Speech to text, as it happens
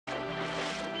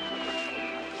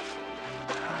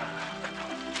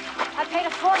paid a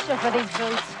fortune for these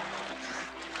boots.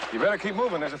 You better keep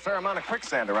moving. There's a fair amount of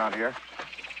quicksand around here.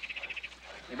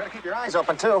 You better keep your eyes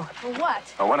open, too. For what?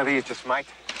 Or one of these just might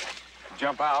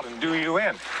jump out and do you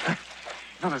in. You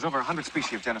know, there's over 100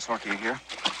 species of genus Orchia here.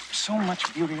 So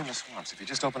much beauty in the swamps if you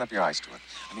just open up your eyes to it.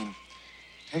 I mean,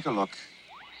 take a look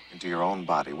into your own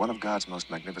body, one of God's most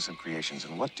magnificent creations,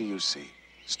 and what do you see?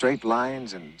 Straight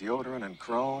lines and deodorant and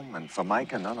chrome and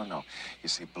formica? No, no, no. You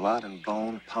see blood and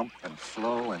bone, pump and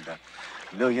flow, and a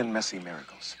million messy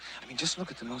miracles. I mean, just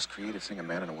look at the most creative thing a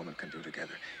man and a woman can do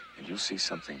together, and you'll see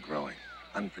something growing,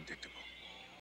 unpredictable.